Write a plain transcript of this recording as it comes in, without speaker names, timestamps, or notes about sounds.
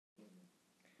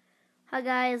Hi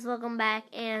guys, welcome back,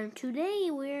 and today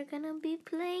we're gonna be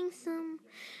playing some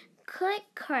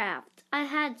Clickcraft. I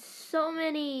had so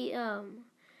many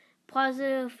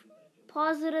positive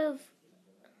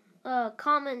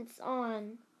comments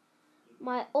on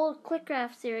my old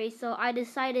Clickcraft series, so I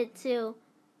decided to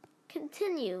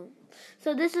continue.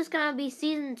 So this is gonna be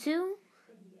season 2.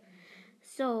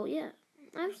 So yeah,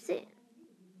 I've seen.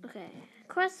 Okay,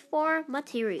 quest for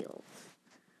materials.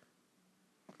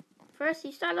 First,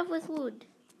 you start off with wood.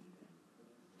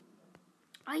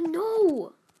 I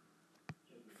know.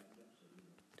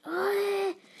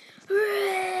 I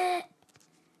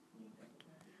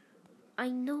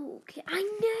know, okay,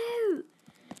 I know.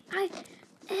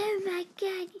 Oh my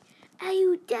god, are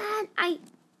you done? I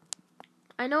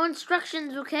know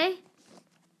instructions, okay?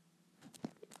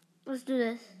 Let's do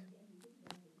this.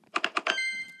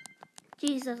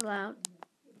 Jesus, loud.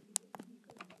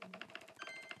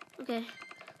 Okay,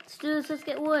 let's do this, let's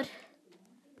get wood.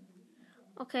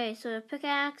 Okay, so the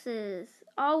pickaxe is,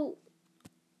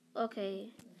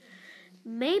 okay.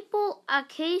 Maple,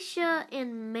 acacia,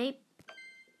 and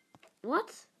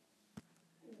what?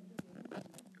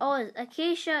 Oh,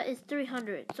 acacia is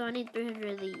 300, so I need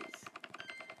 300 of these.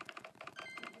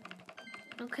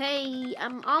 Okay,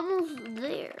 I'm almost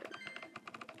there.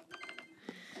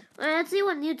 Let's see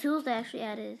what new tools they actually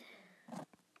added.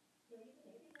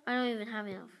 I don't even have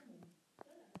enough.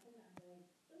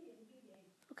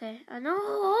 Okay, I know.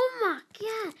 Oh my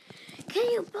god.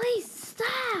 Can you please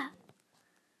stop?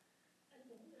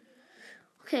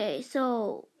 Okay,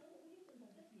 so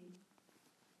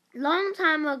a long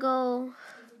time ago,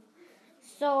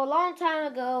 the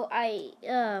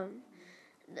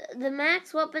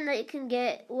max weapon that you can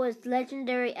get was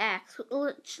legendary axe,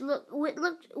 which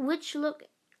looked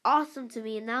awesome to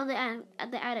me, and now they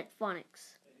added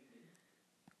phonics,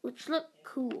 which look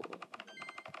cool.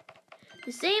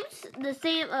 The same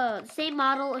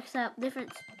model except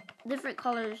different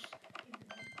colors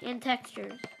and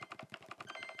textures.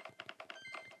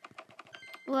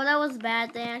 Well, that was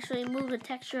bad. They actually moved the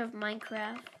texture of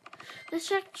Minecraft.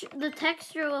 The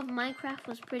texture of Minecraft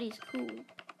was pretty cool.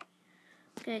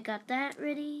 Okay, got that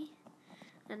ready.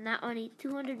 And now I need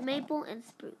 200 maple and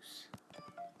spruce.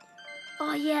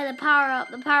 Oh yeah, the power up.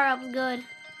 The power up's good.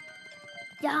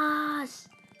 Yes.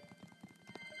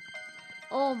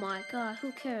 Oh my god, who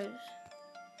cares?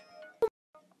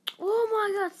 Oh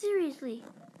my god, seriously.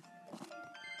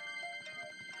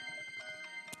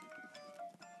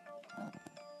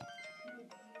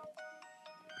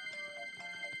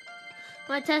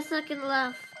 My 10 seconds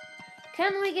left.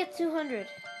 Can we get 200?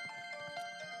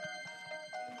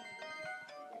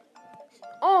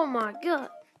 Oh my god.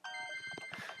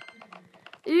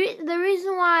 The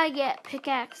reason why I get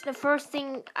pickaxe, the first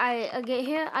thing I get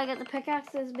here, I get the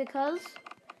pickaxe is because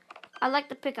I like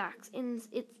the pickaxe, and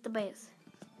it's the base.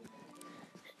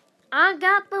 I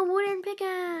got the wooden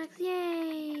pickaxe,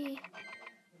 yay!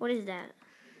 What is that?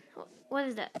 What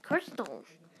is that? Crystal.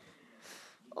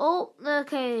 Oh,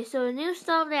 okay, so new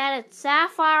stuff, they added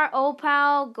sapphire,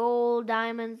 opal, gold,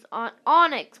 diamonds,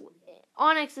 onyx.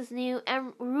 Onyx is new,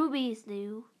 and ruby is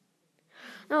new.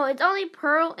 No, it's only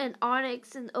pearl and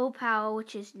onyx and opal,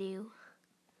 which is new.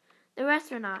 The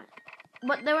rest are not.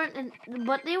 But they weren't in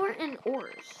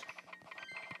ores.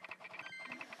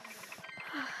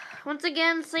 Once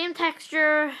again, same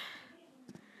texture.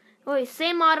 Wait,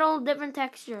 same model, different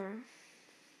texture.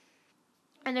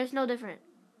 And there's no different.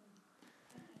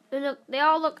 They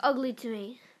all look ugly to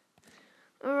me.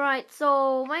 Alright,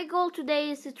 so my goal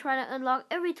today is to try to unlock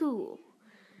every tool.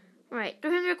 Alright,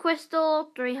 300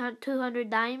 crystal, 200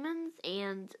 diamonds,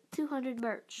 and 200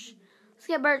 birch. Let's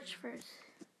get birch first.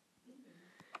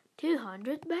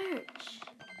 200 birch.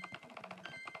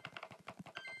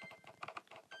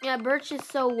 Yeah, birch is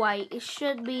so white. It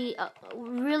should be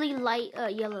really light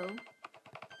yellow.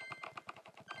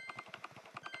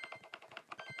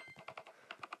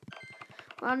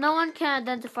 Well, no one can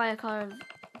identify a color of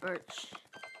birch.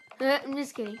 I'm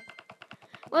just kidding.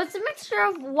 Well, it's a mixture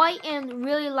of white and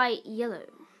really light yellow.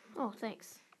 Oh,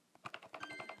 thanks.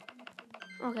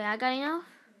 Okay, I got enough.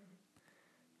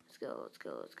 Let's go, let's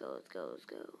go, let's go, let's go, let's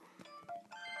go.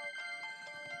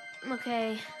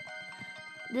 Okay.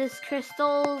 This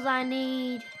crystals, I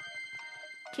need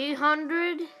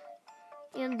 200.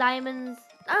 And diamonds.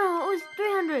 Oh, it was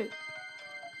 300.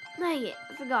 Dang it,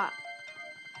 I forgot.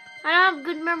 I don't have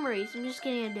good memories. I'm just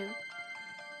kidding, I do.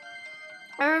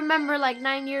 I remember like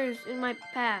 9 years in my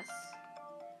past.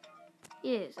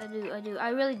 Yes, I do. I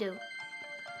really do.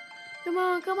 Come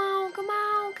on, come on, come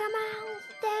on, come on. Let's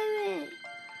do it.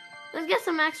 Let's get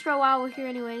some extra while we're here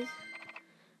anyways.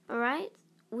 Alright,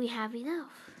 we have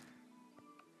enough.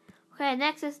 Okay,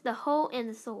 next is the hoe and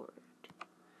the sword.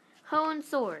 Hoe and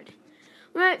sword.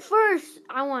 Right, first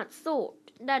I want sword.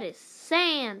 That is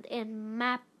sand and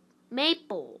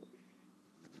maple.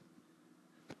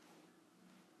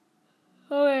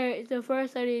 Alright, so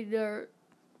first I need dirt.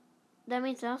 That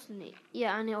means I also need,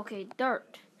 yeah, I need, okay,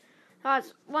 dirt.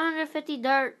 That's 150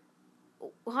 dirt,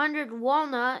 100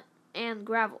 walnut, and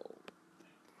gravel.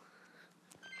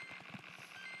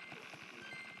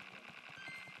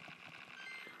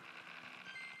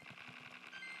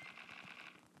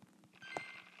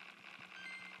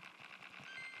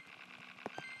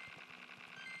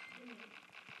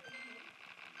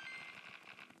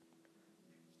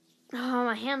 Oh,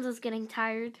 my hands is getting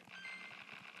tired.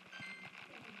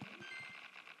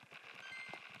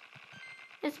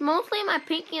 It's mostly my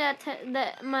pinky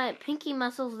that my pinky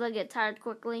muscles that get tired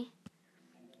quickly.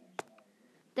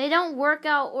 They don't work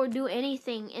out or do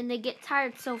anything, and they get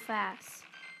tired so fast.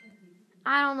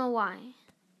 I don't know why.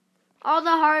 All the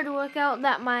hard workout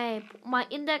that my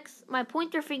index, my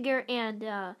pointer finger, and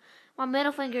my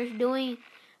middle finger is doing,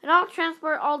 it all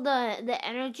transfer all the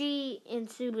energy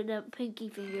into the pinky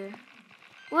finger.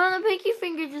 Well, the pinky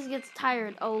finger just gets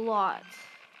tired a lot.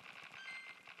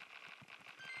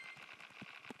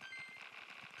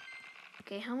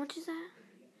 Okay, how much is that?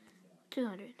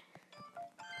 200.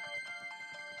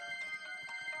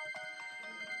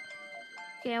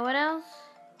 Okay, what else?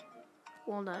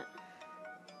 Walnut.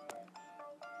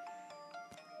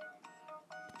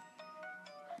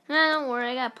 No, don't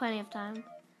worry, I got plenty of time.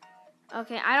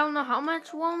 Okay, I don't know how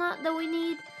much walnut that we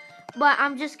need, but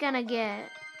I'm just gonna get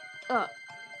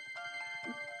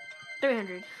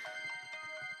 300.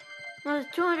 No,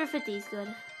 250 is good.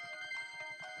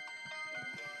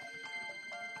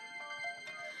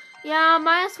 Yeah,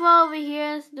 might as well over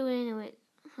here. Let's do it anyway.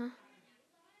 Huh?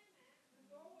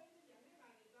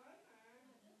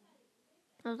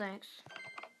 No thanks.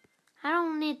 I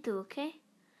don't need to, okay?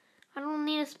 I don't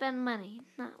need to spend money.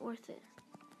 Not worth it.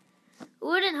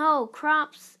 Wooden hoe,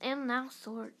 crops, and now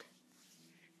sword.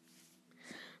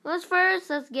 Let's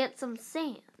get some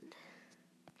sand.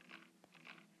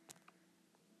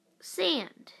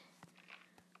 Sand.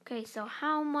 Okay, so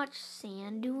how much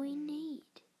sand do we need?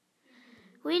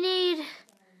 We need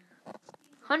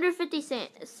 150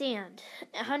 sand,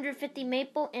 150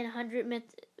 maple, and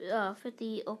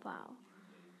 150 opal.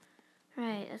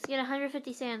 Right, let's get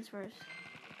 150 sands first.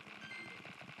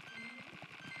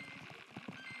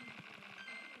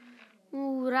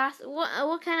 Ooh,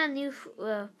 what kind of new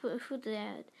food did they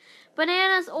add?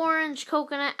 Bananas, orange,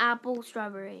 coconut, apple,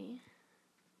 strawberry.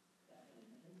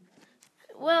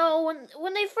 Well,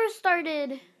 when they first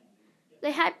started,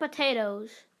 they had potatoes,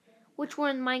 which were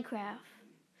in Minecraft.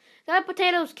 They had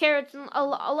potatoes, carrots, and a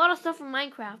lot of stuff in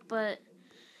Minecraft, but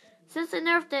since they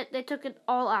nerfed it, they took it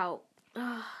all out.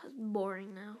 Ugh, it's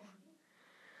boring now.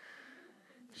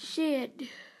 Shit.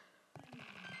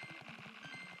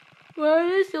 Well,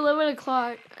 it is 11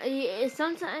 o'clock.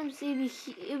 Sometimes if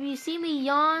you see me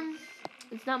yawn,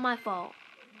 it's not my fault.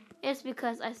 It's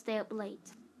because I stay up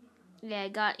late. Yeah, I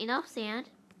got enough sand.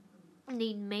 I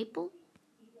need maple.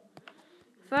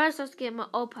 First, let's get my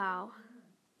opal.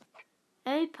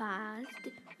 Opal.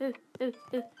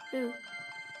 Ooh.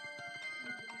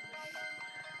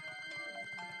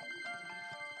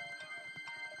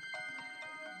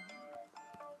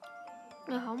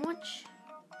 How much?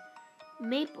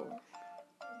 Maple.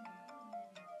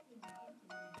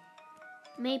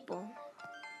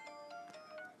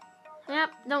 Yep,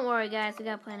 don't worry guys, we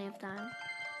got plenty of time.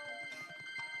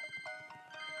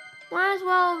 Might as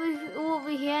well over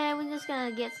here, we're just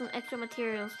gonna get some extra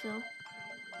materials too.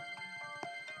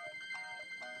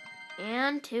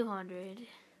 And 200.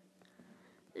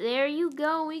 There you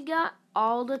go, we got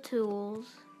all the tools.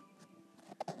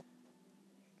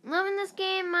 Loving this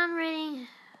game, I'm ready.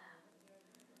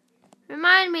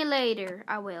 Remind me later,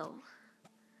 I will.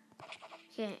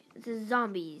 Okay, this is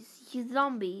zombies.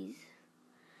 Zombies.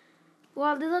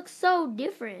 Wow, they look so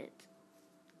different.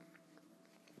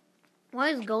 Why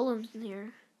is golems in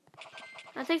here?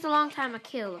 That takes a long time to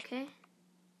kill, okay?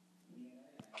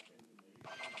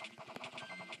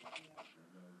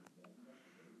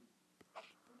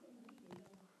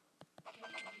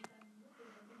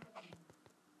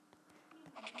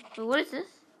 But what is this?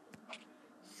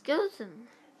 Skeleton.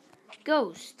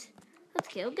 Ghost. Let's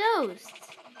kill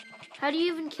ghosts. How do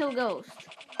you even kill ghosts?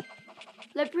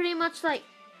 They're pretty much like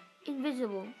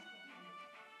invisible.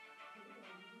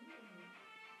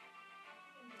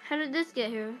 How did this get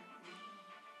here?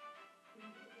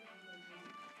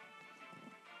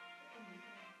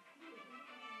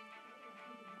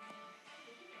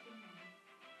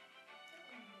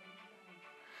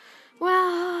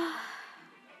 Well,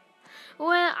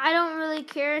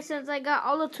 really care since I got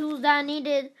all the tools that I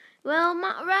needed. Well,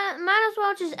 might as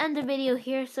well just end the video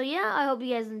here. So yeah, I hope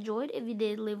you guys enjoyed. If you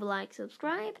did, leave a like,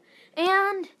 subscribe,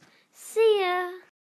 and see ya.